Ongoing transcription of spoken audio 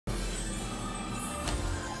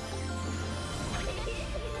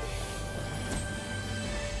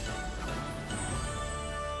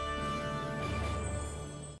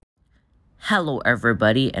Hello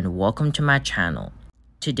everybody and welcome to my channel.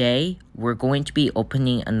 Today, we're going to be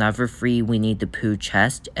opening another free Winnie the Pooh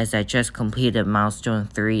chest as I just completed milestone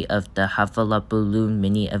 3 of the Hufflepuff Balloon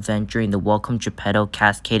mini event during the Welcome Geppetto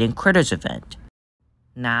Cascading Critters event.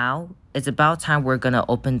 Now, it's about time we're gonna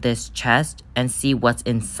open this chest and see what's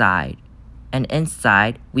inside. And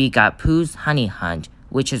inside, we got Pooh's Honey Hunt,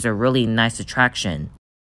 which is a really nice attraction.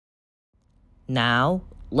 Now,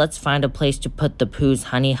 let's find a place to put the Pooh's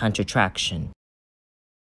Honey Hunt attraction.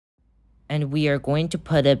 And we are going to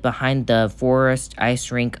put it behind the Forest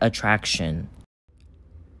Ice Rink attraction.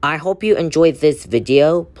 I hope you enjoyed this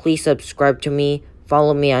video. Please subscribe to me,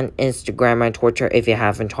 follow me on Instagram and Twitter if you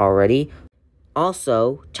haven't already.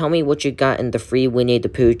 Also, tell me what you got in the free Winnie the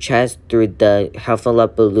Pooh chest through the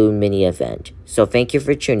Hufflepuff Balloon mini event. So thank you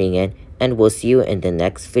for tuning in, and we'll see you in the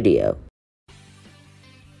next video.